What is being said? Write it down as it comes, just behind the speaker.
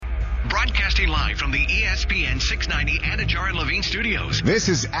Broadcasting live from the ESPN 690 Anajar and Levine studios. This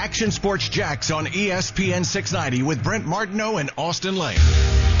is Action Sports Jax on ESPN 690 with Brent Martineau and Austin Lane.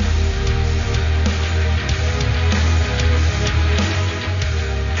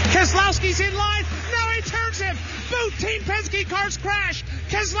 Keselowski's in line. Now he turns him. Both Team Penske cars crash.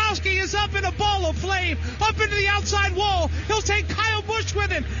 Keselowski is up in a ball of flame, up into the outside wall. He'll take Kyle Busch with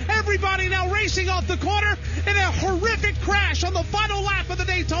him. Everybody now racing off the corner in a horrific crash on the final lap of the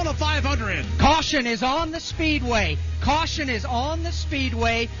Daytona 500. Caution is on the speedway. Caution is on the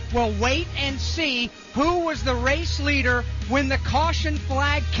speedway. We'll wait and see who was the race leader when the caution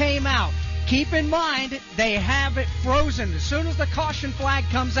flag came out. Keep in mind, they have it frozen. As soon as the caution flag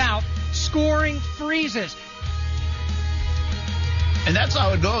comes out, scoring freezes. And that's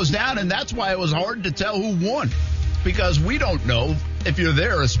how it goes down, and that's why it was hard to tell who won, because we don't know, if you're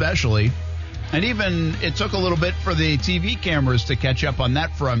there especially. And even it took a little bit for the TV cameras to catch up on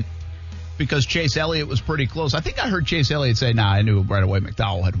that front, because Chase Elliott was pretty close. I think I heard Chase Elliott say, I knew right away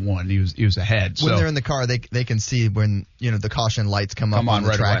McDowell had won. He was ahead. When they're in the car, they can see when the caution lights come up on the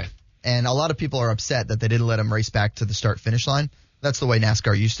right track. Away. And a lot of people are upset that they didn't let him race back to the start-finish line. That's the way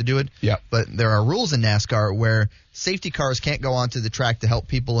NASCAR used to do it. Yeah. But there are rules in NASCAR where safety cars can't go onto the track to help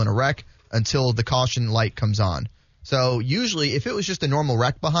people in a wreck until the caution light comes on. So usually, if it was just a normal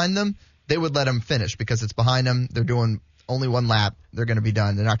wreck behind them, they would let them finish because it's behind them. They're doing only one lap. They're going to be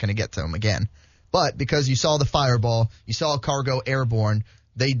done. They're not going to get to them again. But because you saw the fireball, you saw a car go airborne,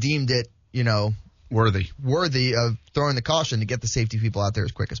 they deemed it, worthy of throwing the caution to get the safety people out there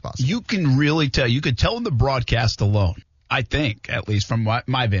as quick as possible. You can really tell. You could tell in the broadcast alone, I think, at least from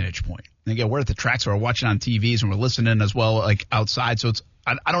my vantage point. And again, we're at the tracks, so we're watching on TVs, and we're listening as well, like outside. So it's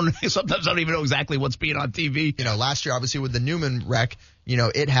I don't know. Sometimes I don't even know exactly what's being on TV. Last year, obviously, with the Newman wreck,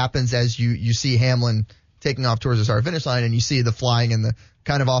 it happens as you see Hamlin taking off towards the start-finish line, and you see the flying and the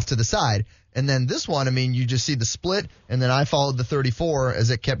kind of off to the side. And then this one, you just see the split, and then I followed the 34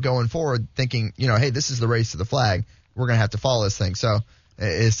 as it kept going forward, thinking, hey, this is the race to the flag. We're going to have to follow this thing. So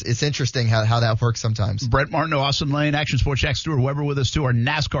it's interesting how that works sometimes. Brent Martineau, Austin Lane, Action Sports Jack, Stuart Weber with us too, our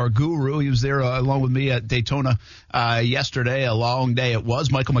NASCAR guru. He was there along with me at Daytona yesterday. A long day it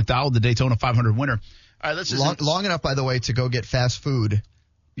was. Michael McDowell, the Daytona 500 winner. All right, long enough, by the way, to go get fast food.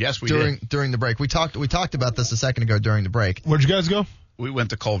 Yes, we did. During the break. We talked about this a second ago during the break. Where'd you guys go? We went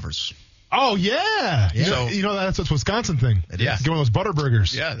to Culver's. Oh, yeah. So, that's a Wisconsin thing. Yeah. Get one of those butter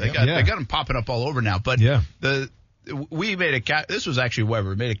burgers. Yeah, they got them popping up all over now. But we made this was actually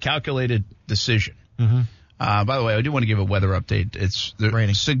Weber, made a calculated decision. Mm-hmm. By the way, I do want to give a weather update. It's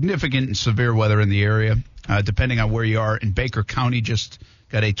raining. Significant and severe weather in the area, depending on where you are. In Baker County, just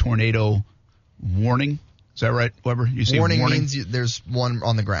got a tornado warning. Is that right, Weber? You see warning means there's one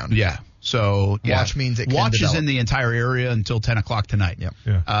on the ground. Yeah. So watch means it can watch develop. is in the entire area until 10 o'clock tonight. Yep.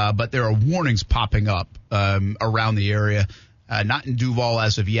 Yeah. But there are warnings popping up around the area. Not in Duval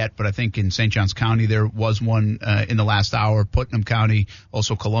as of yet, but I think in St. Johns County there was one in the last hour. Putnam County,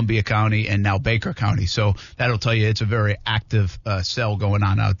 also Columbia County, and now Baker County. So that'll tell you it's a very active cell going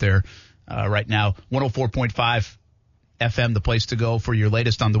on out there right now. 104.5 FM, the place to go for your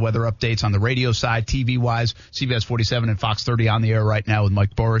latest on the weather updates on the radio side, TV-wise. CBS 47 and Fox 30 on the air right now with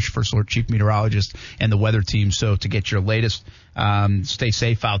Mike Borish, First Alert Chief Meteorologist, and the weather team. So to get your latest, stay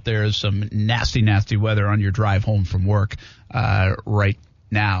safe out there. Some nasty, nasty weather on your drive home from work right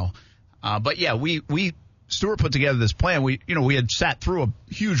now. But yeah, Stuart put together this plan. We had sat through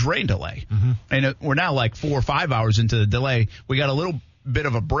a huge rain delay, and we're now like 4 or 5 hours into the delay. We got a little bit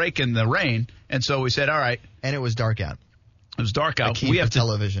of a break in the rain, and so we said, all right. And it was dark out. It was dark out. We have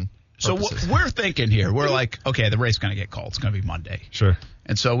television. So we're thinking here, we're like, okay, the race is going to get called. It's going to be Monday. Sure.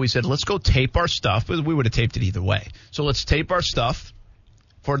 And so we said, let's go tape our stuff. We would have taped it either way. So let's tape our stuff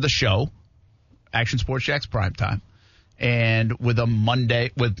for the show, Action Sports Jack's Primetime. And with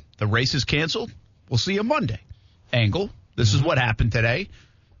the races canceled, we'll see you Monday. Angle, this is what happened today.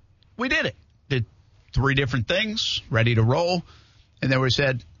 We did it. Did 3 different things, ready to roll. And then we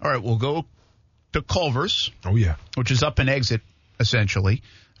said, all right, we'll go to Culver's. Oh, yeah. Which is up an exit, essentially,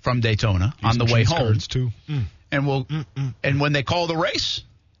 from Daytona on the way home. Too. And and when they call the race,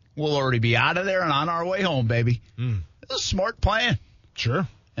 we'll already be out of there and on our way home, baby. It's a smart plan. Sure.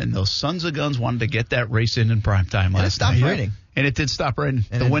 And those sons of guns wanted to get that race in primetime last night. And it stopped raining. And it did stop raining.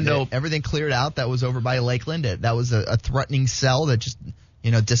 And the window. Everything cleared out. That was over by Lakeland. That was a threatening cell that just,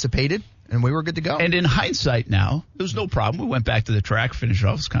 dissipated. And we were good to go. And in hindsight now, there was no problem. We went back to the track, finished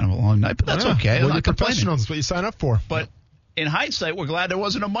off. It was kind of a long night, but that's okay. Well, you're professionals. That's what you sign up for. But in hindsight, we're glad there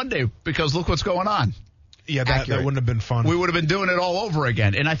wasn't a Monday because look what's going on. Yeah, that wouldn't have been fun. We would have been doing it all over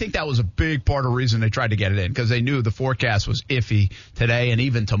again. And I think that was a big part of the reason they tried to get it in, because they knew the forecast was iffy today and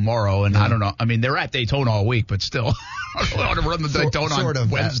even tomorrow. And I don't know. I mean, they're at Daytona all week, but still, I don't want to run the Daytona on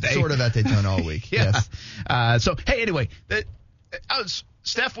Wednesday. Sort of at Daytona all week, yeah. Yes. So, hey, anyway,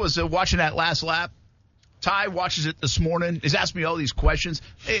 Steph was watching that last lap. Ty watches it this morning. He's asked me all these questions.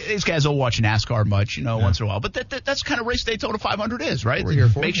 These guys don't watch NASCAR much, once in a while. But that's kind of race Daytona 500 is, right? We're here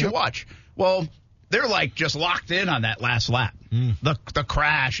for Makes it. you watch. Well, they're like just locked in on that last lap. The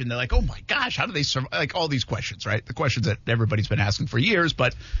crash, and they're like, oh my gosh, how do they survive? Like all these questions, right? The questions that everybody's been asking for years,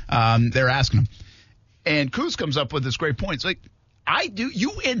 but they're asking them. And Kuz comes up with this great point. It's like,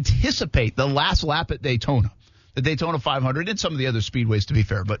 you anticipate the last lap at Daytona, the Daytona 500, and some of the other speedways, to be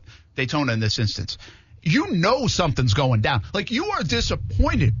fair, but Daytona in this instance. You know something's going down. Like, you are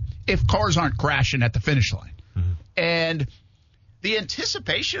disappointed if cars aren't crashing at the finish line. And the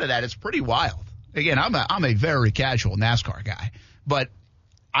anticipation of that is pretty wild. Again, I'm a very casual NASCAR guy, but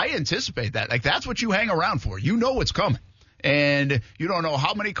I anticipate that. Like, that's what you hang around for. You know it's coming. And you don't know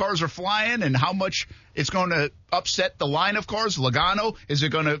how many cars are flying and how much it's going to upset the line of cars. Logano, is it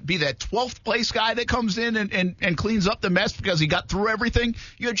going to be that 12th place guy that comes in and cleans up the mess because he got through everything?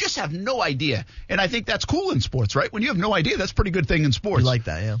 You just have no idea. And I think that's cool in sports, right? When you have no idea, that's a pretty good thing in sports. You like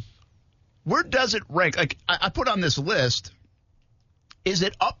that, yeah. Where does it rank? Like, I put on this list. Is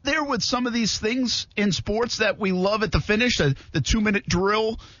it up there with some of these things in sports that we love at the finish? The 2-minute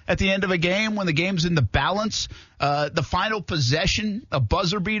drill at the end of a game when the game's in the balance, the final possession, a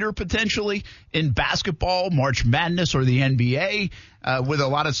buzzer beater potentially in basketball, March Madness, or the NBA with a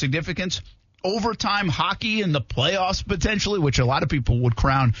lot of significance. Overtime hockey in the playoffs potentially, which a lot of people would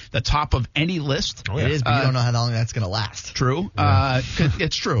crown the top of any list. Oh, yeah. It is, but you don't know how long that's going to last. True. Yeah.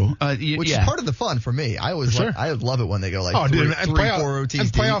 It's true. Which is part of the fun for me. I always I love it when they go like 3, 4 routines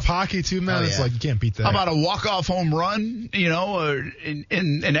and playoff hockey too, man. It's like you can't beat that. How about a walk-off home run,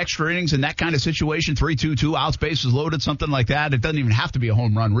 in extra innings in that kind of situation, 3-2 outs, bases loaded, something like that. It doesn't even have to be a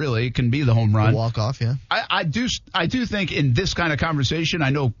home run, really. It can be the home run. Walk-off, yeah. I do think in this kind of conversation,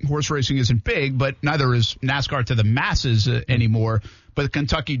 I know horse racing isn't big, but neither is NASCAR to the masses anymore. But the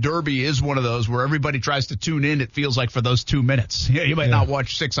Kentucky Derby is one of those where everybody tries to tune in, it feels like, for those 2 minutes. You might not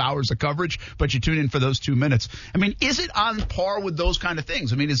watch 6 hours of coverage, but you tune in for those 2 minutes. I mean, is it on par with those kind of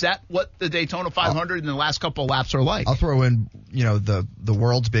things? I mean, is that what the Daytona 500 and the last couple of laps are like? I'll throw in, the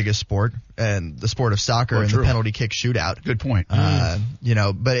world's biggest sport and the sport of soccer the penalty kick shootout. Good point. But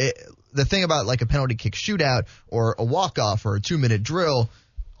the thing about like a penalty kick shootout or a walk-off or a 2-minute drill,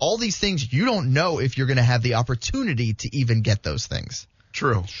 all these things, you don't know if you're going to have the opportunity to even get those things.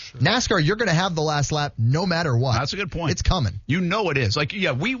 True. NASCAR, you're going to have the last lap no matter what. That's a good point. It's coming. You know it is. Like,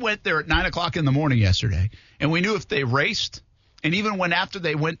 we went there at 9 o'clock in the morning yesterday, and we knew if they raced, and even when after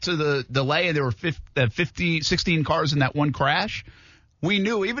they went to the delay and there were 16 cars in that one crash, we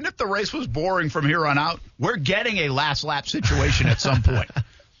knew even if the race was boring from here on out, we're getting a last lap situation at some point.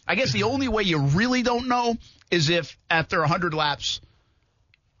 I guess the only way you really don't know is if after 100 laps,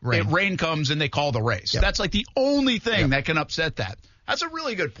 rain comes and they call the race. Yep. That's like the only thing that can upset that. That's a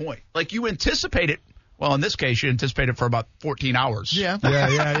really good point. Like, you anticipate it. Well, in this case, you anticipate it for about 14 hours. Yeah.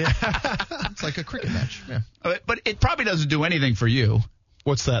 It's like a cricket match. Yeah. But it probably doesn't do anything for you.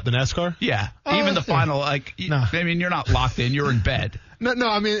 What's that, the NASCAR? Yeah. Even the final, I mean, you're not locked in. You're in bed. No,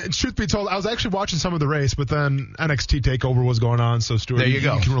 I mean, truth be told, I was actually watching some of the race, but then NXT TakeOver was going on, so Stuart, there you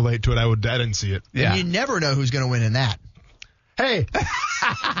go. You can relate to it. I didn't see it. Yeah. And you never know who's going to win in that. Hey,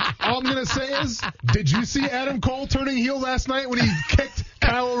 all I'm going to say is, did you see Adam Cole turning heel last night when he kicked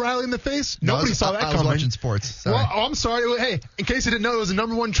Kyle O'Reilly in the face? Nobody saw that coming. I was watching sports. Sorry. Well, I'm sorry. Hey, in case you didn't know, it was the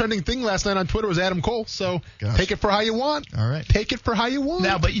number one trending thing last night on Twitter was Adam Cole. So take it for how you want. All right. Take it for how you want.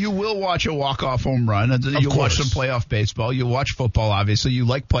 Now, but you will watch a walk-off home run. You'll watch some playoff baseball. You'll watch football, obviously. You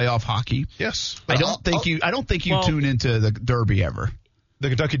like playoff hockey. Yes. I don't think you tune into the Derby ever. The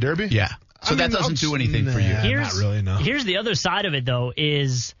Kentucky Derby? Yeah. So that doesn't do anything for you. Not really, no. Here's the other side of it, though,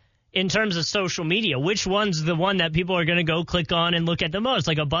 is in terms of social media, which one's the one that people are going to go click on and look at the most?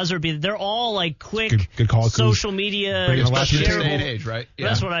 Like a buzzer beater. They're all like quick good call, social media. Especially in this day and age, right? Yeah.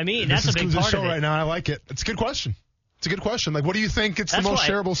 That's what I mean. That's a big part of it. Right now, I like it. It's a good question. It's a good question. Like, what do you think it's the most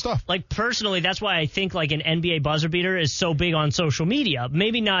shareable stuff? Like, personally, that's why I think, like, an NBA buzzer beater is so big on social media.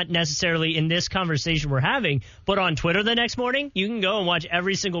 Maybe not necessarily in this conversation we're having, but on Twitter the next morning, you can go and watch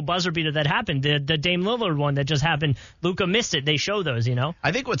every single buzzer beater that happened. The Dame Lillard one that just happened, Luka missed it. They show those,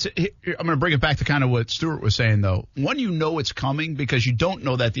 I think I'm going to bring it back to kind of what Stuart was saying, though. One, it's coming because you don't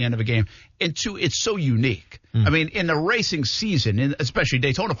know that at the end of a game. And two, it's so unique. I mean, in the racing season, especially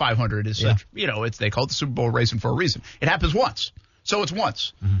Daytona 500 is such, they call it the Super Bowl racing for a reason. It happens once. So it's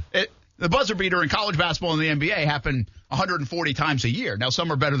once. The buzzer beater in college basketball and the NBA happen 140 times a year. Now,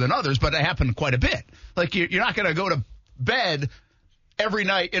 some are better than others, but they happen quite a bit. Like, you're not going to go to bed every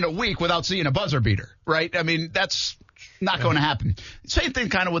night in a week without seeing a buzzer beater, right? I mean, that's not going to happen. Same thing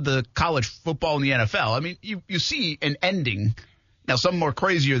kind of with the college football and the NFL. I mean, you see an ending. Now, some more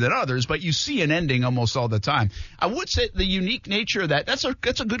crazier than others, but you see an ending almost all the time. I would say the unique nature of that's a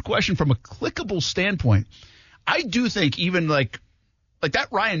good question from a clickable standpoint. I do think even like that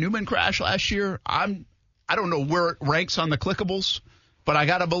Ryan Newman crash last year, I don't know where it ranks on the clickables, but I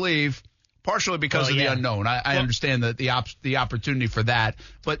got to believe partially because of the unknown. I understand that the opportunity for that,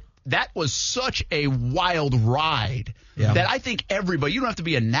 but that was such a wild ride that I think everybody, you don't have to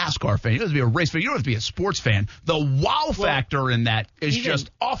be a NASCAR fan, you don't have to be a race fan, you don't have to be a sports fan. The wow factor in that is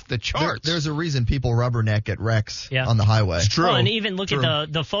just off the charts. There's a reason people rubberneck at wrecks on the highway. It's true. Well, and even look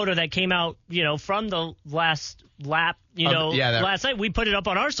at the photo that came out, from the last lap, last night. We put it up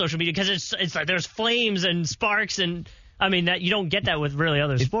on our social media because it's like there's flames and sparks, and I mean that you don't get that with really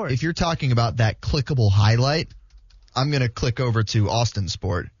other sports. If you're talking about that clickable highlight, I'm going to click over to Austin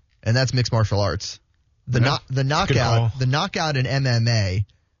Sport, and that's mixed martial arts. The knockout in MMA,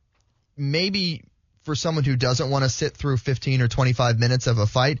 maybe for someone who doesn't want to sit through 15 or 25 minutes of a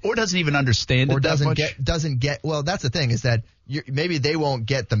fight, or doesn't even understand it, or doesn't get. Well, that's the thing, is that maybe they won't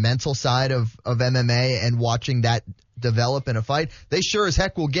get the mental side of MMA and watching that develop in a fight. They sure as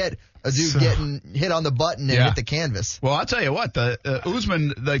heck will get a dude getting hit on the button and hit the canvas. Well, I'll tell you what, the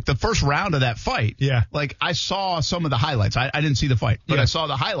Usman, like the first round of that fight, like I saw some of the highlights. I didn't see the fight, but I saw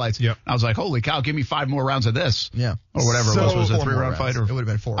the highlights. Yep. I was like, holy cow, give me 5 more rounds of this. Yeah. Or whatever it was. Was it a 3-round fight? Or? It would have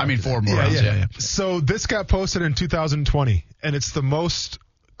been 4 rounds. I mean, 4 more rounds. Yeah. So this got posted in 2020, and it's the most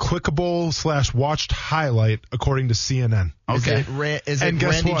clickable/watched highlight according to CNN. Okay. Is it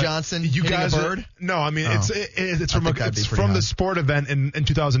Randy Johnson hitting a bird? No, I mean it's from the sport event in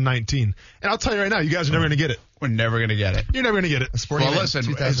 2019. And I'll tell you right now, you guys are never going to get it. We're never going to get it. You're never going to get it. Well, listen,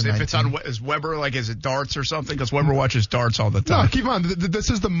 if it's on, is Weber, like, is it darts or something? Because Weber watches darts all the time. No, keep on. This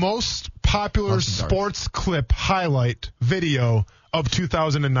is the most popular sports clip highlight video of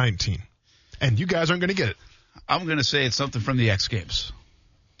 2019. And you guys aren't going to get it. I'm going to say it's something from the X Games.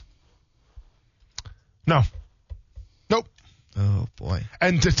 No. Nope. Oh, boy.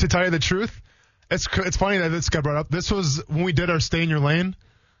 And to tell you the truth, it's funny that this got brought up. This was when we did our Stay in Your Lane.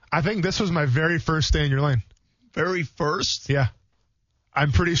 I think this was my very first Stay in Your Lane. Very first? Yeah.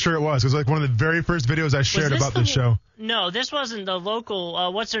 I'm pretty sure it was. It was like one of the very first videos I shared about this show. No, this wasn't the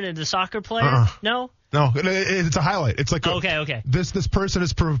local, what's her name, the soccer player? No? No, it's a highlight. It's like okay. This person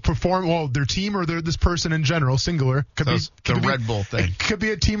is performing, their team or this person in general, singular. Could be Red Bull thing. It could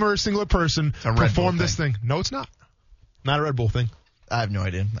be a team or a singular person perform this thing. No, it's not. Not a Red Bull thing. I have no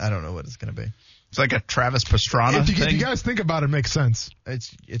idea. I don't know what it's going to be. It's like a Travis Pastrana thing. If you guys think about it, it makes sense.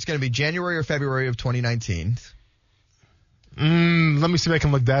 It's going to be January or February of 2019. Let me see if I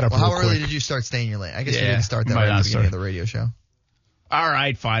can look that up. Well, how early did you start Staying in Your Lane? I guess you didn't start that right at the beginning of the radio show. All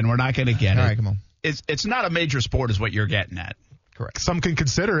right, fine. We're not going to get it. All right, come on. It's not a major sport is what you're getting at. Correct. Some can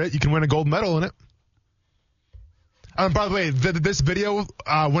consider it. You can win a gold medal in it. By the way, this video,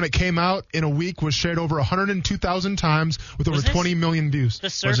 when it came out in a week, was shared over 102,000 times with over 20 million views. The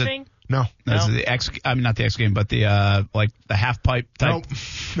surfing? No. That's not the X game, but the like the half pipe type.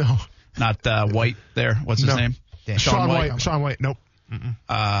 No. Not White there. What's his name? Shaun White. Shaun White. Nope.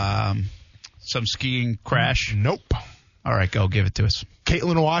 Some skiing crash. Nope. All right, go give it to us.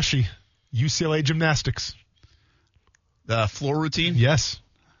 Caitlin Owashi, UCLA gymnastics. The floor routine? Yes.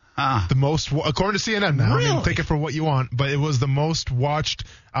 The most, according to CNN now. Really? I mean, take it for what you want, but it was the most watched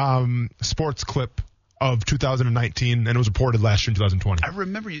sports clip of 2019, and it was reported last year in 2020. I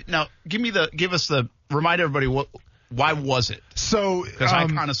remember you. Now, remind everybody why was it? So, because I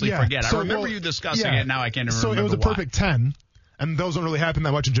honestly forget. I remember you discussing it. Now I can't even remember. So it was a perfect 10. And those don't really happen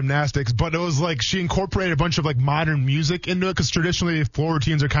that much in gymnastics, but it was like she incorporated a bunch of like modern music into it because traditionally floor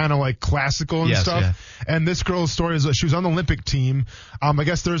routines are kind of like classical and stuff. Yeah. And this girl's story is that she was on the Olympic team. I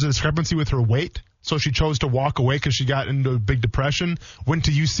guess there was a discrepancy with her weight, so she chose to walk away because she got into a big depression, went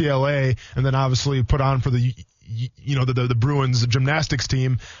to UCLA, and then obviously put on for the Bruins gymnastics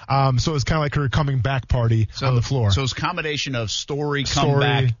team. So it's kind of like her coming back party on the floor. So it's a combination of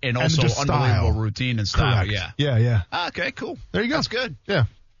comeback, and also unbelievable routine and style. Correct. Yeah. Okay, cool. There you go. That's good. Yeah.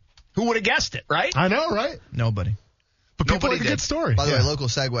 Who would have guessed it, right? I know, right? Nobody. But people like a good story. By the way, local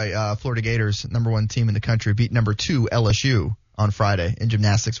segue, Florida Gators, #1 team in the country, beat #2 LSU on Friday in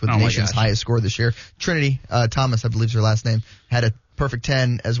gymnastics with the nation's highest score this year. Trinity Thomas, I believe is her last name, had a perfect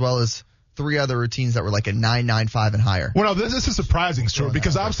 10 as well as 3 other routines that were like a 9.95 and higher. Well, no, this is a surprising story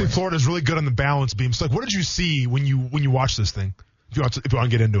because obviously Florida's really good on the balance beam. So, like, what did you see when you watch this thing? If you want to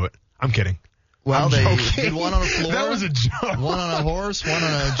get into it, I'm kidding. Well, they did one on a floor. That was a joke. One on a horse, one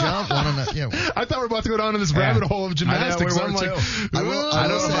on a jump, one on a. I thought we were about to go down in this rabbit hole of gymnastics. I'm like, I don't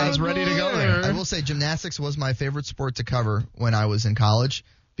know if I was ready to go there. I will say gymnastics was my favorite sport to cover when I was in college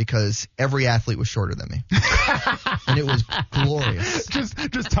because every athlete was shorter than me. And it was glorious.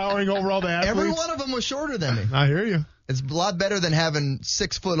 Just towering over all the athletes. Every one of them was shorter than me. I hear you. It's a lot better than having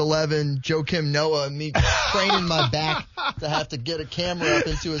 6'11" Joakim Noah, me craning my back to have to get a camera up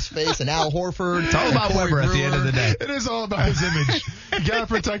into his face, and Al Horford. It's all about Weber at the end of the day. It is all about his image. You got to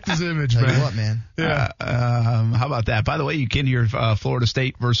protect his image, Tell man. you what, man. Yeah. How about that? By the way, you can hear Florida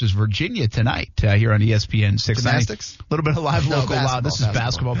State versus Virginia tonight here on ESPN 690. Gymnastics? A little bit of live local loud. This is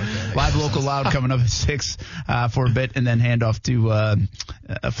basketball. basketball. Live local loud coming up at 6 for a bit, and then hand off to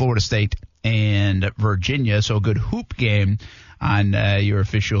Florida State and Virginia. So a good hoop game on your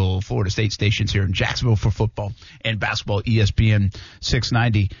official Florida State stations here in Jacksonville for football and basketball, ESPN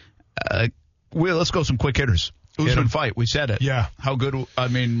 690. Will, let's go some quick hitters. Usman fight, we said it. Yeah. How good,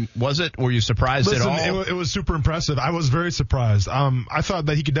 was it? Were you surprised at all? It was super impressive. I was very surprised. I thought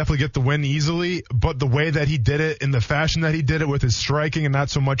that he could definitely get the win easily, but the way that he did it, in the fashion that he did it with his striking and not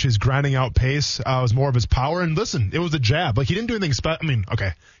so much his grinding out pace, was more of his power. And listen, it was a jab. Like, he didn't do anything special.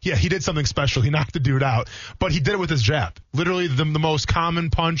 Yeah, he did something special. He knocked the dude out, but he did it with his jab. Literally the most common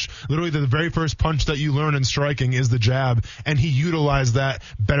punch, literally the very first punch that you learn in striking is the jab, and he utilized that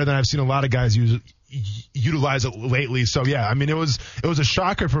better than I've seen a lot of guys utilize it lately. So yeah, it was a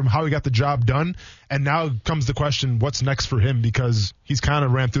shocker from how he got the job done. And now comes the question, what's next for him? Because he's kind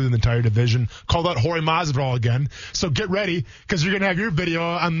of ran through the entire division. Called out Jorge Masvidal again. So get ready, because you're going to have your video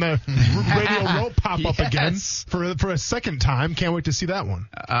on the radio rope pop up again for a second time. Can't wait to see that one.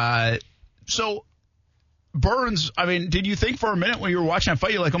 So Burns, did you think for a minute when you were watching that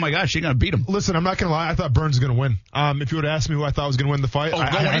fight, you're like, oh my gosh, you're going to beat him? Listen, I'm not going to lie. I thought Burns was going to win. If you would have asked me who I thought was going to win the fight, I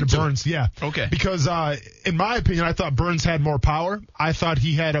had Burns. Yeah. Okay. Because, in my opinion, I thought Burns had more power. I thought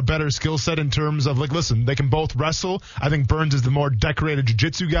he had a better skill set in terms of, listen, they can both wrestle. I think Burns is the more decorated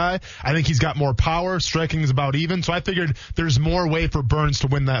jiu-jitsu guy. I think he's got more power. Striking is about even. So I figured there's more way for Burns to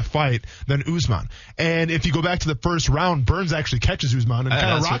win that fight than Usman. And if you go back to the first round, Burns actually catches Usman and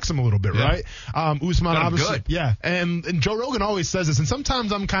kind of rocks him a little bit, right? Usman obviously. Good. Yeah. And Joe Rogan always says this, and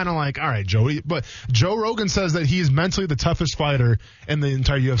sometimes I'm kind of like, all right, Joey, but Joe Rogan says that he's mentally the toughest fighter in the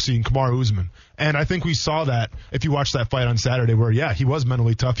entire UFC, in Kamaru Usman. And I think we saw that if you watched that fight on Saturday where, he was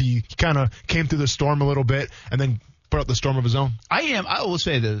mentally tough. He kind of came through the storm a little bit and then put out the storm of his own. I will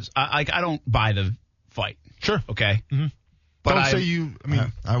say this. I don't buy the fight. Sure. Okay. Mm-hmm. But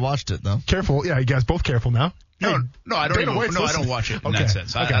I watched it, though. Careful. Yeah, you guys both careful now. No, I don't watch it in that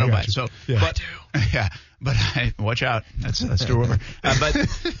sense. Okay, I don't buy it. So, but watch out. That's Drew Weber. But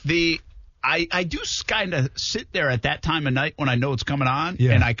I do kind of sit there at that time of night when I know it's coming on,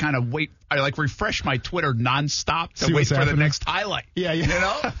 and I kind of wait. I refresh my Twitter nonstop to wait for the next highlight. Yeah. You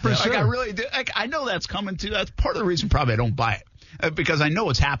know, for sure. I really do. I know that's coming too. That's part of the reason probably I don't buy it because I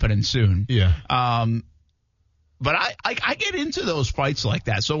know it's happening soon. Yeah. But I get into those fights like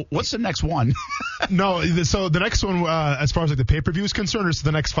that. So what's the next one? No, so the next one, as far as the pay-per-view is concerned, is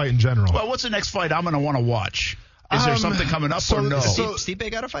the next fight in general. Well, what's the next fight I'm going to want to watch? Is there something coming up or no?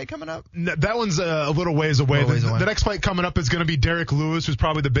 Stipe got a fight coming up? That one's a little ways away. The next fight coming up is going to be Derek Lewis, who's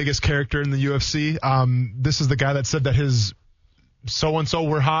probably the biggest character in the UFC. This is the guy that said that his so-and-so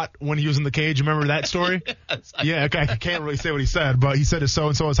were hot when he was in the cage. Remember that story? Yes. Yeah, okay, I can't really say what he said, but he said his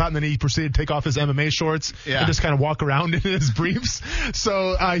so-and-so was hot, and then he proceeded to take off his MMA shorts and just kind of walk around in his briefs.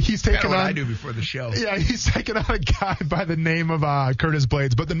 So he's taking on... what I do before the show. Yeah, he's taking on a guy by the name of Curtis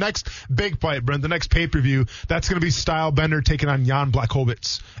Blades. But the next big fight, Brent, the next pay-per-view, that's going to be Stylebender taking on Jan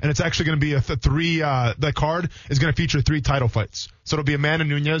Blachowicz. And it's actually going to be the card is going to feature 3 title fights. So it'll be Amanda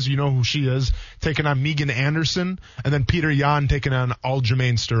Nunes, you know who she is, taking on Megan Anderson, and then Peter Yan taking on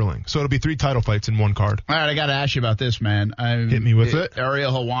Aljamain Sterling. So it'll be 3 title fights in one card. All right, I got to ask you about this, man. Hit me with it.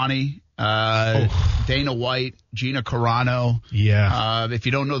 Ariel Helwani, Dana White, Gina Carano. Yeah. If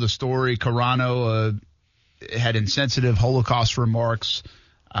you don't know the story, Carano had insensitive Holocaust remarks.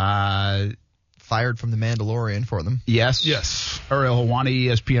 Fired from The Mandalorian for them. Yes. Ariel Helwani,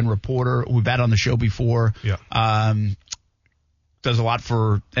 ESPN reporter. We've had on the show before. Yeah. Does a lot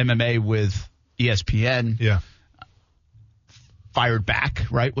for MMA with ESPN. Yeah. Fired back,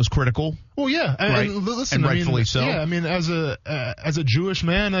 right? Was critical. Well, yeah. And listen, and rightfully so. Yeah, as a Jewish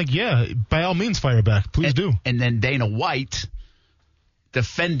man, by all means fire back. Please do. And then Dana White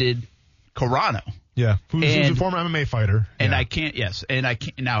defended Carano. Yeah. Who's a former MMA fighter. And I can't,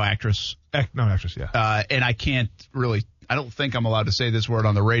 now actress. Actress, yeah. And I can't really, I don't think I'm allowed to say this word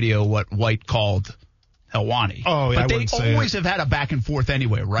on the radio, what White called Helwani. Oh, yeah, but they always have had a back and forth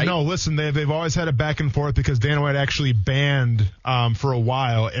anyway, right? No, listen, they've always had a back and forth because Dana White actually banned for a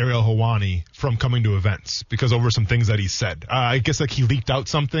while Ariel Helwani from coming to events because over some things that he said. I guess like he leaked out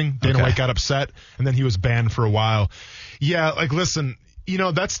something. Dana White got upset, and then he was banned for a while. Yeah, like listen,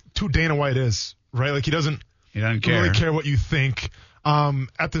 that's who Dana White is, right? Like he doesn't really care what you think.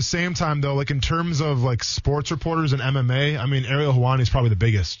 At the same time, though, like in terms of like sports reporters and MMA, I mean, Ariel Helwani is probably the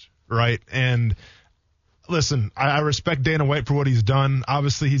biggest, right? And listen, I respect Dana White for what he's done.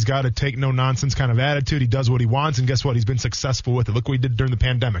 Obviously, he's got a take no nonsense kind of attitude. He does what he wants, and guess what? He's been successful with it. Look what he did during the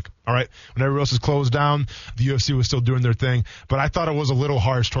pandemic. All right, when everybody else was closed down, the UFC was still doing their thing. But I thought it was a little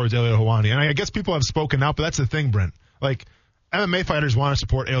harsh towards Ariel Helwani, and I guess people have spoken out. But that's the thing, Brent. Like MMA fighters want to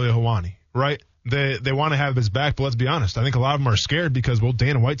support Ariel Helwani, right? They want to have his back, but let's be honest. I think a lot of them are scared because, well,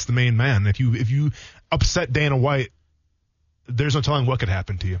 Dana White's the main man. If you upset Dana White, there's no telling what could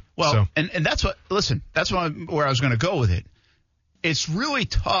happen to you. Well, so. and that's where I was going to go with it. It's really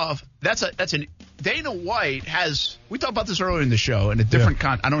tough. Dana White has, we talked about this earlier in the show in a different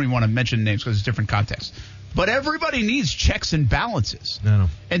I don't even want to mention names because it's different context. But everybody needs checks and balances. No.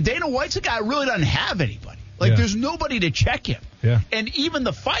 And Dana White's a guy who really doesn't have anybody. There's nobody to check him. Yeah. And even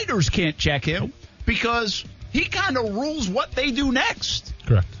the fighters can't check him because he kind of rules what they do next.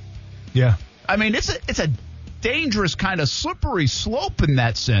 Correct. Yeah. I mean, it's a dangerous kind of slippery slope in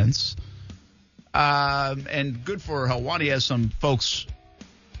that sense. And good for Helwani has some folks,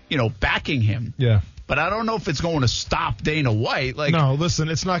 backing him. Yeah. But I don't know if it's going to stop Dana White. No, listen,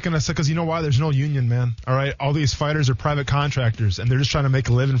 it's not going to, because you know why? There's no union, man. All right? All these fighters are private contractors, and they're just trying to make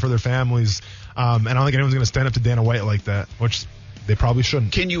a living for their families. And I don't think anyone's going to stand up to Dana White like that, which they probably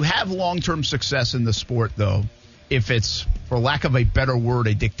shouldn't. Can you have long-term success in the sport, though, if it's, for lack of a better word,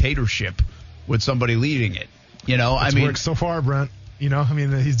 a dictatorship with somebody leading it? It's worked so far, Brent.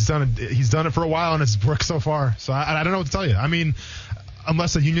 He's done it for a while, and it's worked so far. So I don't know what to tell you. I mean,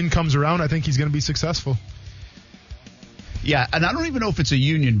 unless a union comes around, I think he's going to be successful. Yeah, and I don't even know if it's a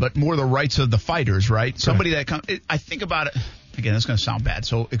union, but more the rights of the fighters, right? Somebody that I think about it. Again, that's going to sound bad,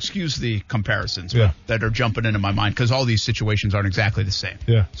 so excuse the comparisons that are jumping into my mind because all these situations aren't exactly the same.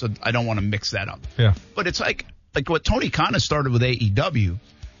 Yeah. So I don't want to mix that up. Yeah. But it's like what Tony Khan has started with AEW.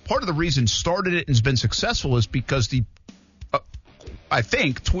 Part of the reason started it and has been successful is because I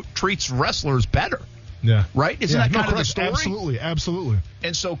think treats wrestlers better. Yeah. Right? Isn't that kind of the story? Absolutely.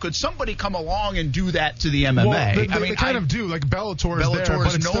 And so could somebody come along and do that to the MMA? Well, they kind of do. Like Bellator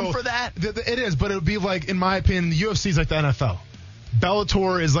is known for that? It is, but it would be like, in my opinion, the UFC is like the NFL.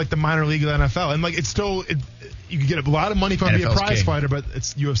 Bellator is like the minor league of the NFL. And like it's still, you can get a lot of money from being a prize fighter, but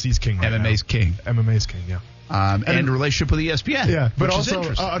it's UFC's king right MMA's now. king. MMA's king, yeah. And relationship with ESPN. Yeah, but also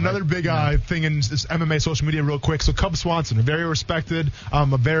another big thing in this MMA social media real quick. So Cub Swanson, very respected,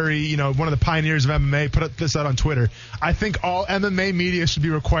 one of the pioneers of MMA, put this out on Twitter. I think all MMA media should be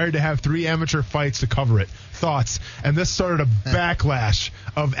required to have 3 amateur fights to cover it. Thoughts? And this started a backlash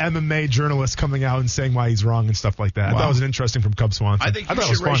of MMA journalists coming out and saying why he's wrong and stuff like that. Wow. I thought it was interesting from Cub Swanson. I think you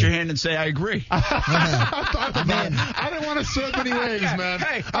should raise your hand and say, I agree. I didn't want to stir up any waves, man.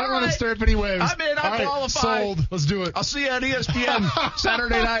 Hey, I don't want to stir up any waves. I'm in. I'm qualified. Sold. Let's do it. I'll see you at ESPN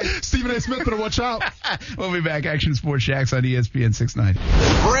Saturday night. Stephen A. Smith, better watch out. We'll be back. Action Sports Shacks on ESPN 690.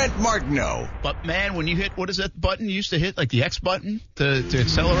 Brent Martineau. But, man, when you hit, what is that button you used to hit? Like the X button to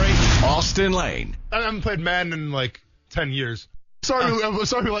accelerate? Austin Lane. I haven't played Madden in like 10 years. Sorry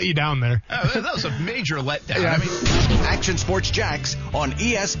to let you down there. That was a major letdown. Yeah. Action Sports Jacks on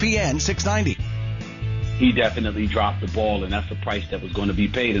ESPN 690. He definitely dropped the ball, and that's the price that was going to be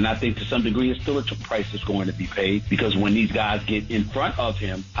paid. And I think to some degree it's still a price that's going to be paid because when these guys get in front of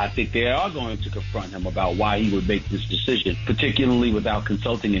him, I think they are going to confront him about why he would make this decision, particularly without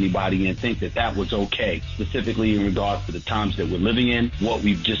consulting anybody, and think that that was okay, specifically in regards to the times that we're living in, what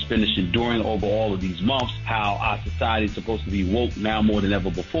we've just finished enduring over all of these months, how our society is supposed to be woke now more than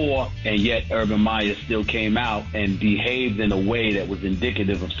ever before, and yet Urban Meyer still came out and behaved in a way that was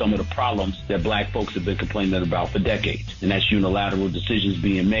indicative of some of the problems that black folks have been complaining about for decades. And that's unilateral decisions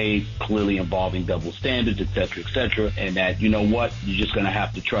being made, clearly involving double standards, et cetera, and that, you know what, you're just going to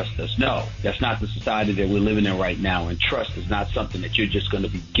have to trust us. No, that's not the society that we're living in right now, and trust is not something that you're just going to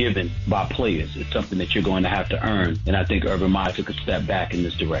be given by players. It's something that you're going to have to earn, and I think Urban Meyer took a step back in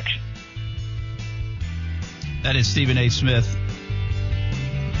this direction. That is Stephen A. Smith.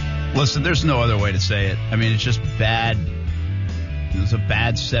 Listen, there's no other way to say it. I mean, it's just bad. It was a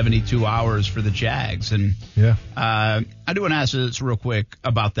bad 72 hours for the Jags. And I do want to ask this real quick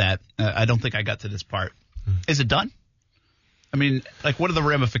about that. I don't think I got to this part. Is it done? I mean, like, what are the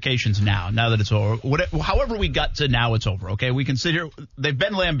ramifications now that it's over? However we got to now it's over, okay? We consider they've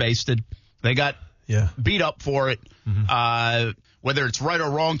been lambasted. They got beat up for it. Whether it's right or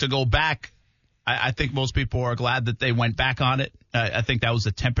wrong to go back, I think most people are glad that they went back on it. I think that was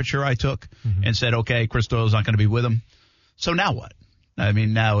the temperature I took and said, okay, Chris Doyle's not going to be with him. So now what? I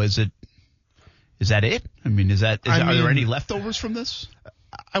mean, now is that it? I mean, are there any leftovers from this?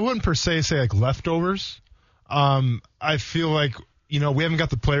 I wouldn't per se say like leftovers. I feel like, we haven't got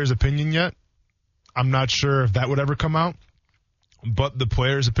the player's opinion yet. I'm not sure if that would ever come out, but the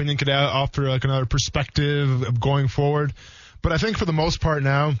player's opinion could offer like another perspective of going forward. But I think for the most part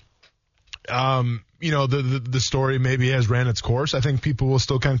now, the story maybe has ran its course. I think people will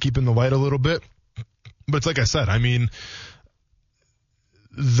still kind of keep in the light a little bit. But it's like I said, I mean,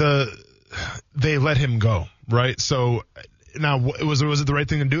 they let him go, right? So now, was it the right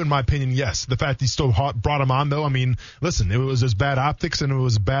thing to do? In my opinion, yes. The fact he still brought him on, though, I mean, listen, it was as bad optics and it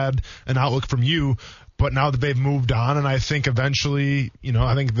was bad an outlook from you. But now that they've moved on, and I think eventually,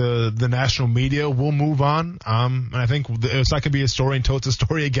 I think the national media will move on. And I think it's not going to be a story until it's a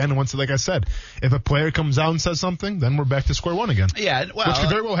story again. And once, like I said, if a player comes out and says something, then we're back to square one again. Yeah, well, which could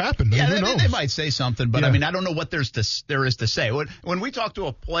very well happen. Yeah, I mean, who knows? They might say something, but I mean, I don't know what there is to say. When we talk to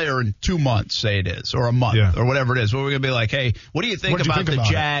a player in 2 months, say it is, or a month, or whatever it is, we're going to be like, hey, what do you think about the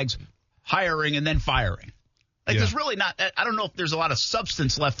Jags hiring and then firing? Like, there's really not – I don't know if there's a lot of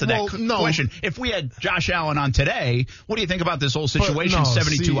substance left to that question. If we had Josh Allen on today, what do you think about this whole situation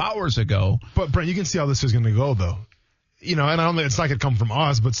 72 hours ago? But, Brent, you can see how this is going to go, though. And I don't think it's not going to come from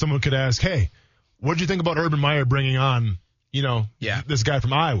us, but someone could ask, hey, what did you think about Urban Meyer bringing on, this guy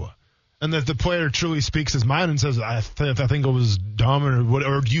from Iowa? And if the player truly speaks his mind and says, I think it was dumb,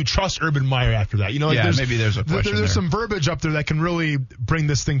 or do you trust Urban Meyer after that? Maybe there's a question There's some verbiage up there that can really bring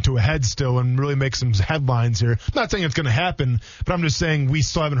this thing to a head still and really make some headlines here. I'm not saying it's going to happen, but I'm just saying we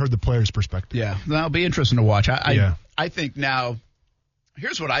still haven't heard the player's perspective. Yeah, that'll be interesting to watch. I think now,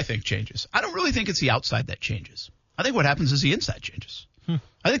 here's what I think changes. I don't really think it's the outside that changes. I think what happens is the inside changes.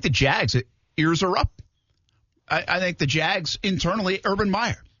 I think the Jags' ears are up. I think the Jags internally, Urban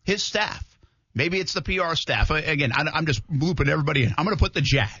Meyer, his staff. Maybe it's the PR staff. Again, I'm just looping everybody in. I'm going to put the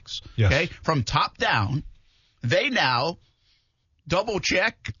Jags, okay? From top down, they now double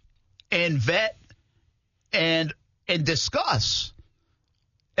check and vet and discuss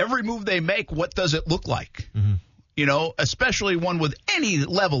every move they make. What does it look like? Especially one with any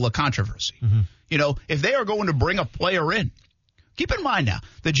level of controversy. If they are going to bring a player in, keep in mind now,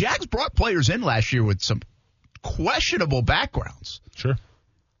 the Jags brought players in last year with some questionable backgrounds. Sure.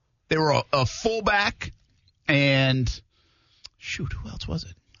 They were a fullback and who else was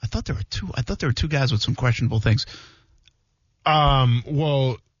it? I thought there were two guys with some questionable things.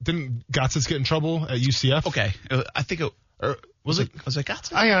 Well, didn't Gotsis get in trouble at UCF? Okay, I think it was it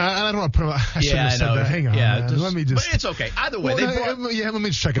Gotsis? I don't want to put him. I shouldn't have said that. Hang on. Let me just. But it's okay. Either way, let me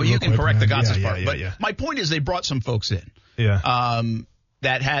just check it. Well, you can correct the Gotsis part. But my point is, they brought some folks in.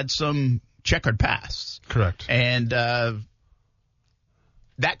 That had some checkered past. Correct. And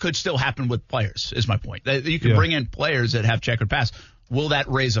that could still happen with players, is my point. You can bring in players that have checkered past. Will that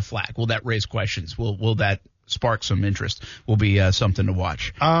raise a flag? Will that raise questions? Will that spark some interest? Will be something to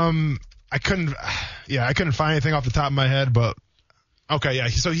watch. I couldn't find anything off the top of my head, but okay, yeah.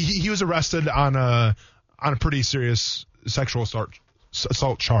 So he was arrested on a pretty serious sexual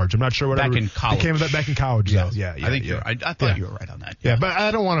assault charge. I'm not sure whatever. Back in college. It came back in college. Yeah. I think you're. I thought you were right on that. Yeah, but I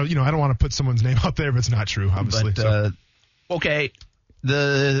don't want to put someone's name out there if it's not true. Obviously. But, okay.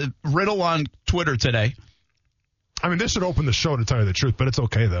 The riddle on Twitter today. I mean, this should open the show, to tell you the truth, but it's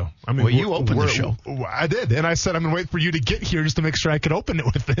okay, though. I mean, you opened the show. I did, and I said I'm going to wait for you to get here just to make sure I could open it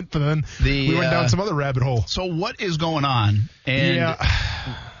with it, but then we went down some other rabbit hole. So what is going on? And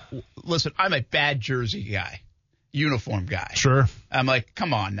listen, I'm a bad jersey guy, uniform guy. Sure. I'm like,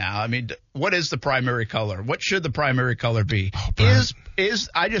 come on now. I mean, what is the primary color? What should the primary color be?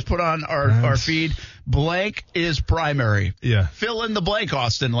 I just put on our feed, blank is primary. Yeah. Fill in the blank,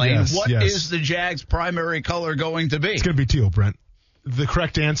 Austin Lane. Yes, What is the Jags' primary color going to be? It's going to be teal, Brent. The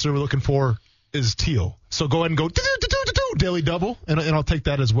correct answer we're looking for is teal. So go ahead and go daily double, and I'll take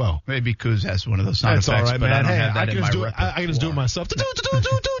that as well. Maybe Kuz has one of those sound effects, all right, but man. I don't have that in my repertoire. I can just do it myself.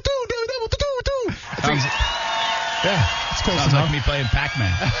 Yeah, it's close Sounds enough. like me playing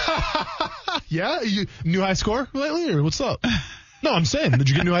Pac-Man. Yeah? You new high score lately, or what's up? No, I'm saying, did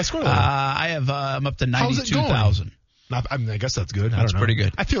you get a new high score lately? I'm up to 92,000. I mean, I guess that's good. That's pretty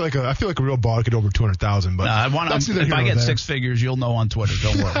good. I feel like a real baller could over 200,000, but if I get six figures, you'll know on Twitter.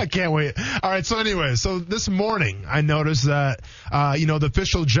 Don't worry. I can't wait. All right. So anyway, this morning I noticed that the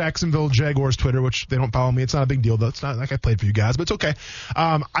official Jacksonville Jaguars Twitter, which they don't follow me. It's not a big deal though. It's not like I played for you guys, but it's okay.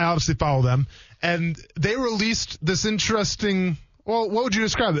 I obviously follow them, and they released this interesting. Well, what would you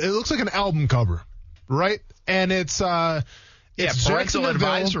describe it? It looks like an album cover. right? And it's parental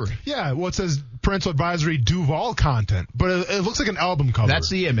advisory. Yeah, well, it says parental advisory Duval content, but it looks like an album cover. That's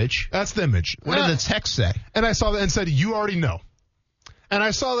the image. That's the image. What did the text say? And I saw that and said, you already know. And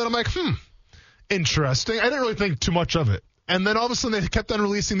I saw that, I'm like, interesting. I didn't really think too much of it. And then all of a sudden they kept on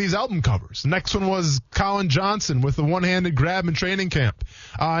releasing these album covers. The next one was Colin Johnson with the one-handed grab in training camp.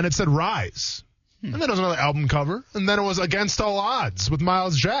 And it said Rise. And then it was another album cover. And then it was Against All Odds with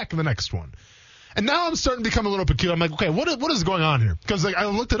Miles Jack in the next one. And now I'm starting to become a little peculiar. I'm like, okay, what is going on here? Because I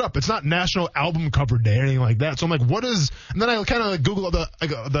looked it up. It's not National Album Cover Day or anything like that. So I'm like, what is? And then I kind of Googled the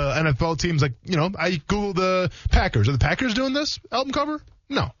NFL teams. Like, I Googled the Packers. Are the Packers doing this album cover?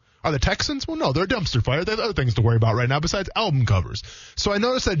 No. Are the Texans? Well, no, they're a dumpster fire. They have other things to worry about right now besides album covers. So I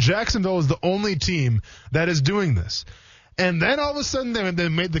noticed that Jacksonville is the only team that is doing this. And then all of a sudden they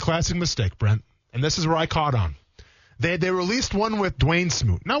made the classic mistake, Brent. And this is where I caught on. They released one with Dwayne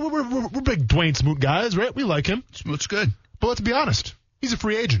Smoot. Now, we're big Dwayne Smoot guys, right? We like him. Smoot's good. But let's be honest. He's a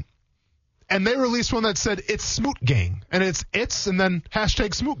free agent. And they released one that said, it's Smoot Gang. And it's and then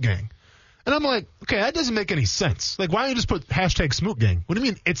hashtag Smoot Gang. And I'm like, okay, that doesn't make any sense. Like, why don't you just put hashtag Smoot Gang? What do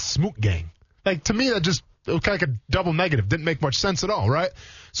you mean it's Smoot Gang? Like, to me, that just it was kind of like a double negative. Didn't make much sense at all, right?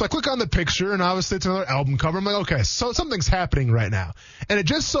 So I click on the picture, and obviously it's another album cover. I'm like, okay, so something's happening right now. And it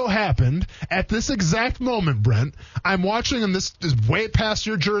just so happened, at this exact moment, Brent, I'm watching, and this is way past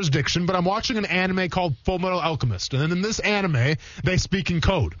your jurisdiction, but I'm watching an anime called Full Metal Alchemist. And in this anime, they speak in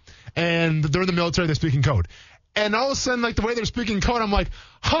code. And they're in the military, they speak in code. And all of a sudden, like, the way they're speaking code, I'm like,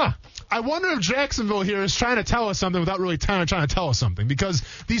 I wonder if Jacksonville here is trying to tell us something without really trying to tell us something, because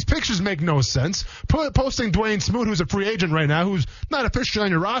these pictures make no sense. Posting Dwayne Smoot, who's a free agent right now, who's not officially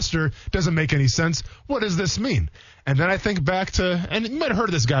on your roster, doesn't make any sense. What does this mean? And then I think back to, and you might have heard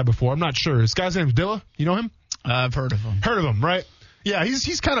of this guy before, I'm not sure. This guy's name's Dilla. You know him? I've heard of him. Heard of him, right? Yeah,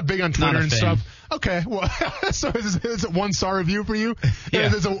 he's kind of big on Twitter and stuff. Okay, well, so is it 1-star review for you? Yeah.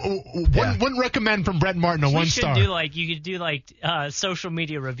 There's wouldn't recommend from Brett Martin, 1 star. You could do social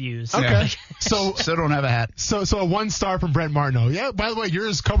media reviews. Okay. Yeah. So don't have a hat. So a 1 star from Brett Martineau. Yeah, by the way,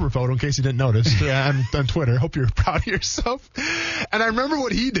 yours cover photo in case you didn't notice on Twitter. Hope you're proud of yourself. And I remember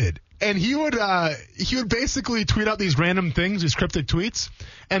what he did. And he would basically tweet out these random things, these cryptic tweets,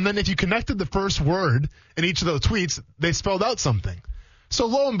 and then if you connected the first word in each of those tweets, they spelled out something. So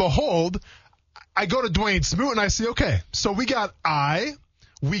lo and behold, I go to Dwayne Smoot and I see, okay, so we got I,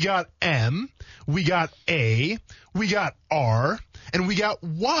 we got M, we got A, we got R, and we got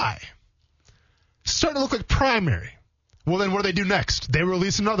Y. Starting to look like primary. Well, then what do they do next? They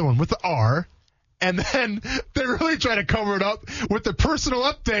release another one with the R. And then they really try to cover it up with the personal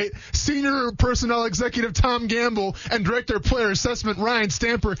update. Senior personnel executive Tom Gamble and director of player assessment Ryan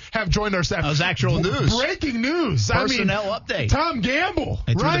Stamper have joined our staff. That was actual news. Breaking news. Personnel update. Tom Gamble.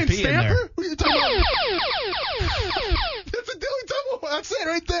 Ryan Stamper? What are you talking about? That's a Daily Double. That's it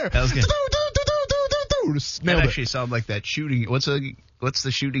right there. That was good. That actually sounds like that shooting. What's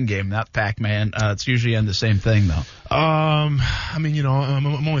the shooting game? Not Pac-Man. It's usually on the same thing, though. I mean, I'm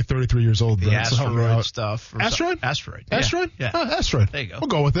only 33 years old. The asteroid stuff. Asteroid? Asteroid. Asteroid? Yeah. Oh, asteroid. There you go. We'll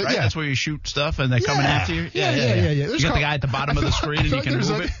go with it. Right? Yeah. That's where you shoot stuff and they're coming after you. Yeah. You got the guy at the bottom of the screen and you can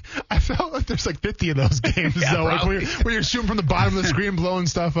move it. I felt like there's like 50 of those games, though, like where you're shooting from the bottom of the screen, blowing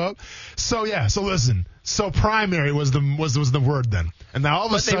stuff up. So, yeah. So, listen. So primary was the word then, and now all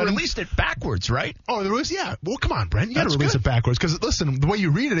of a sudden they released it backwards, right? Oh, there was Well, come on, Brent, you got to release it backwards because listen, the way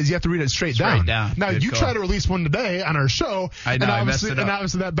you read it is you have to read it straight down. Now Good you call. Try to release one today on our show, and obviously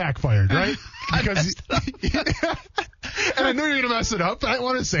that backfired, right? Because and I knew you were gonna mess it up. I didn't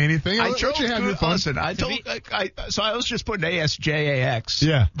want to say anything. I chose you have your fun. Listen, so I was just putting ASJAX.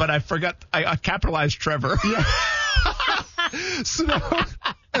 Yeah, but I forgot. I capitalized Trevor. Yeah. So.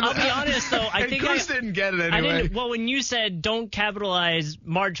 I'll be honest, though. I think Chris didn't get it anyway. Well, when you said don't capitalize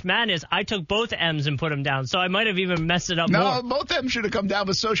March Madness, I took both M's and put them down. So I might have even messed it up more. No, both M's should have come down,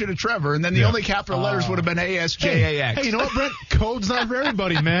 but so should have Trevor. And then the only capital letters would have been ASJAX. Hey, you know what, Brent? Code's not for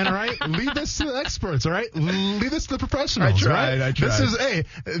everybody, man, all right? Leave this to the experts, all right? Leave this to the professionals, I tried.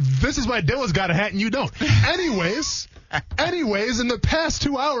 This is why Dilla's got a hat and you don't. Anyways, in the past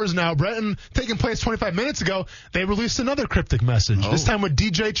 2 hours now, Brent, and taking place 25 minutes ago, they released another cryptic message. This time with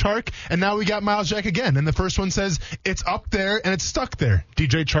DJ Chark, and now we got Miles Jack again. And the first one says, it's up there and it's stuck there.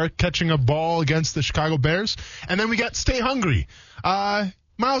 DJ Chark catching a ball against the Chicago Bears. And then we got Stay Hungry.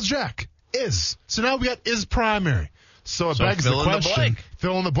 Miles Jack is. So now we got is primary. So it begs the question.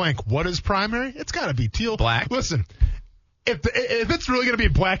 Fill in the blank. What is primary? It's got to be teal. Black. Listen, if it's really going to be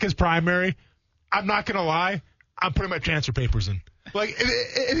black as primary, I'm not going to lie. I'm putting my transfer papers in. Like,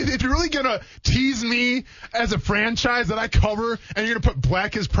 if you're really going to tease me as a franchise that I cover and you're going to put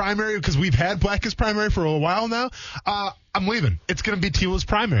black as primary because we've had black as primary for a while now, I'm leaving. It's going to be teal as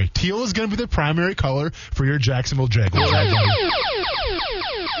primary. Teal is going to be the primary color for your Jacksonville Jaguars.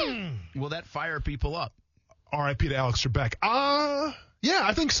 Will that fire people up? R.I.P. to Alex Trebek. Yeah,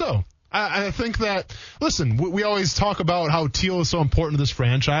 I think so. I think that, listen, we always talk about how teal is so important to this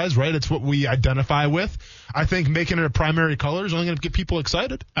franchise, right? It's what we identify with. I think making it a primary color is only going to get people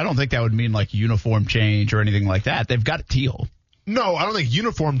excited. I don't think that would mean like uniform change or anything like that. They've got teal. No, I don't think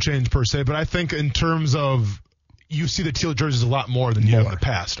uniform change per se, but I think in terms of you see the teal jerseys a lot more than you have in the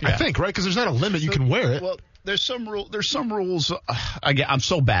past. Yeah. I think, right? Because there's not a limit. You can wear it. Well, there's some rules. I'm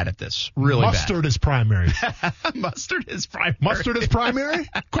so bad at this. Really Mustard is primary. Mustard is primary. Mustard is primary?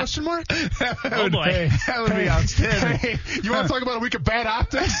 Question mark? Oh, boy. That would be outstanding. Hey, you want to talk about a week of bad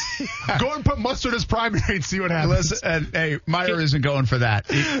optics? Go and put mustard as primary and see what happens. Listen, hey, Meyer isn't going for that.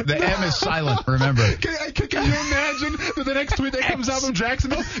 The M is silent, remember. Can you imagine that the next tweet that comes out from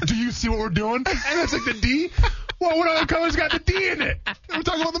Jacksonville? Do you see what we're doing? And it's like the D? Well, what other color's got the D in it? We're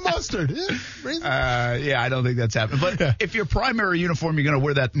talking about the mustard. Yeah, I don't think that's happening. But if your primary uniform, you're going to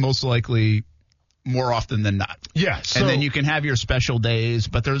wear that most likely more often than not. Yeah. And then you can have your special days,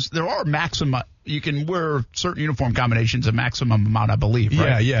 but there are maximum. You can wear certain uniform combinations a maximum amount, I believe,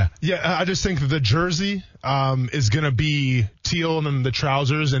 right? Yeah. I just think that the jersey is going to be teal and then the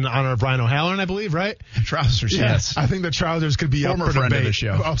trousers in honor of Ryan O'Halloran, I believe, right? Trousers, yes. I think the trousers could be former up for friend debate. Of the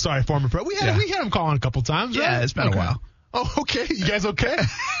show. Oh, sorry, former friend. We had him calling a couple times, right? Yeah, it's been a while. Oh, okay. You guys okay?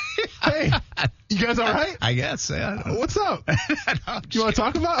 Hey, you guys all right? I guess. Yeah, what's up? You want to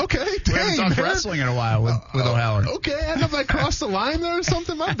talk about? Okay. We haven't talked wrestling in a while with O'Halloran. Okay, I don't know if I crossed the line there or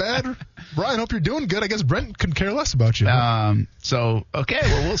something. My bad. Brian, hope you're doing good. I guess Brent couldn't care less about you. Okay,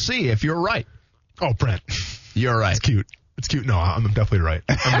 well, we'll see if you're right. Oh, Brent. You're right. It's cute. No, I'm definitely right.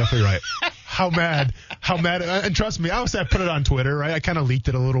 How mad, and trust me, I put it on Twitter, right? I kind of leaked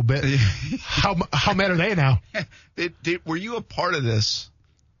it a little bit. How mad are they now? Were you a part of this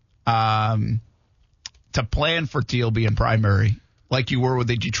to plan for teal being primary like you were with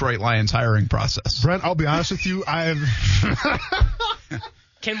the Detroit Lions hiring process? Brent, I'll be honest with you.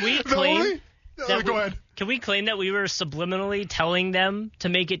 Can we claim go ahead. Can we claim that we were subliminally telling them to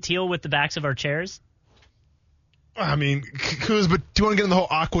make it teal with the backs of our chairs? I mean, Kuz, but do you want to get in the whole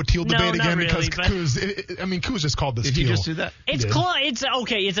aqua teal debate again? Really, because Kuz just called this teal. Did he just do that? It's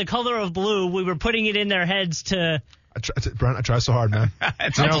okay. It's a color of blue. We were putting it in their heads to. Brent, I try so hard, man.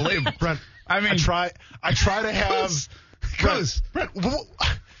 It's unbelievable. Brent, I try to have. Kuz. Brent,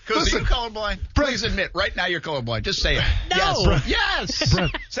 Kuz, are you colorblind? Please admit, right now you're colorblind. Just say it. No. Yes, Brent. Yes.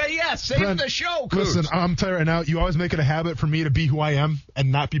 Brent. Say yes. Save Brent, the show, Kuz. Listen, I'm telling you right now, you always make it a habit for me to be who I am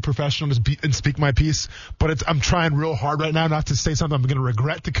and not be professional and speak my piece. But I'm trying real hard right now not to say something I'm going to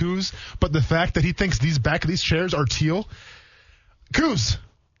regret to Kuz. But the fact that he thinks these back of these chairs are teal, Kuz.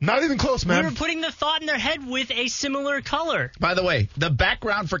 Not even close, man. We were putting the thought in their head with a similar color. By the way, the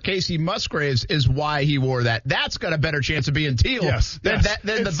background for Casey Musgraves is why he wore that. That's got a better chance of being teal than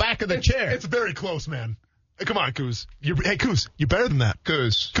the back of the chair. It's very close, man. Come on, Kuz. Hey, Kuz, you're better than that.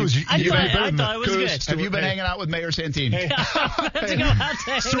 Kuz, you're better than that. I thought it was Kuz, good. Have you been hanging out with Mayor Santini? Hey. I'm about to go out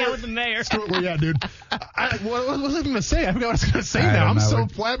to hang out with the mayor. Stuart, where you at, dude? What was I going to say? I forgot what I was going to say now. I'm so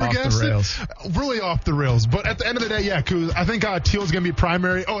flabbergasted. Really off the rails. But at the end of the day, yeah, Kuz, I think teal is going to be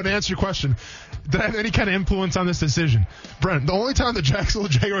primary. Oh, to answer your question, did I have any kind of influence on this decision? Brent, the only time the Jacksonville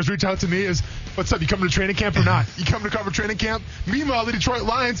Jaguars reach out to me is, what's up, you coming to training camp or not? You coming to cover training camp? Meanwhile, the Detroit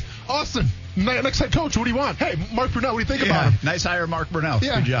Lions, Austin, next head coach, what do you want? Hey, Mark Brunell, what do you think about him? Nice hire, Mark Brunell.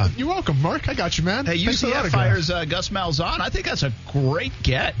 Yeah, good job. You're welcome, Mark. I got you, man. Hey, UCF fires Gus Malzahn. I think that's a great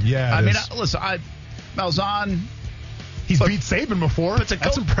get. Yeah, listen, Malzahn. He's beat Saban before.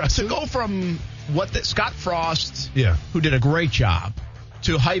 That's impressive. To go from Scott Frost, yeah, who did a great job,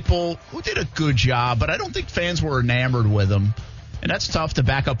 to Heupel, who did a good job, but I don't think fans were enamored with him. And that's tough to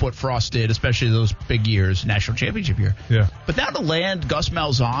back up what Frost did, especially those big years, national championship year. Yeah. But now to land Gus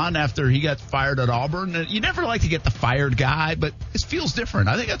Malzahn after he got fired at Auburn, you never like to get the fired guy, but it feels different.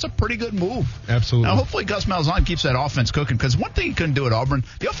 I think that's a pretty good move. Absolutely. Now, hopefully Gus Malzahn keeps that offense cooking, because one thing he couldn't do at Auburn,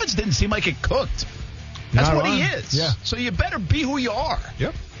 the offense didn't seem like it cooked. That's what he is. Yeah. So you better be who you are.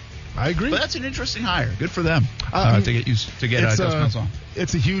 Yep. I agree. But that's an interesting hire. Good for them to get Gus Malzahn.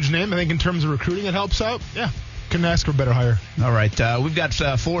 It's a huge name. I think in terms of recruiting, it helps out. Yeah. Couldn't ask for a better hire. All right. We've got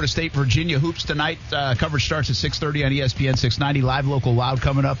Florida State, Virginia hoops tonight. Coverage starts at 6:30 on ESPN 690. Live, local, loud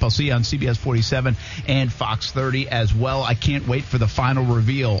coming up. I'll see you on CBS 47 and Fox 30 as well. I can't wait for the final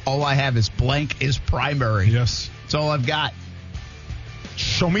reveal. All I have is blank is primary. Yes. That's all I've got.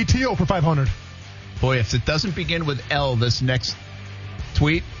 Show me teal for 500. Boy, if it doesn't begin with L this next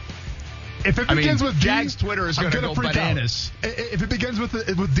tweet. If it begins with D, Jags Twitter is going to go bananas. If it begins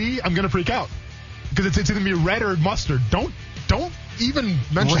with D, I'm going to freak out because it's either going to be red or mustard. Don't even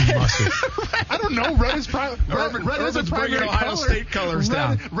mention mustard. I don't know. Red is red is a primary Ohio color. State colors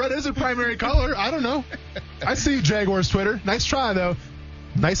down. Red is a primary color. I don't know. I see Jaguars Twitter. Nice try though.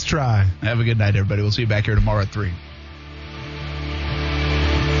 Nice try. Have a good night, everybody. We'll see you back here tomorrow at 3.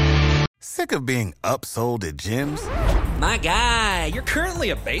 Sick of being upsold at gyms? My guy, you're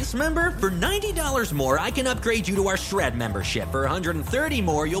currently a base member. For $90 more, I can upgrade you to our Shred membership. For $130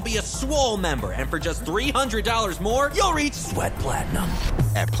 more, you'll be a Swole member. And for just $300 more, you'll reach Sweat Platinum.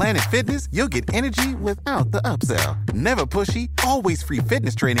 At Planet Fitness, you'll get energy without the upsell. Never pushy, always free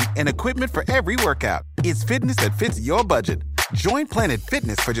fitness training and equipment for every workout. It's fitness that fits your budget. Join Planet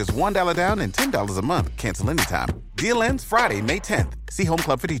Fitness for just $1 down and $10 a month. Cancel anytime. Deal ends Friday, May 10th. See Home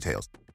Club for details.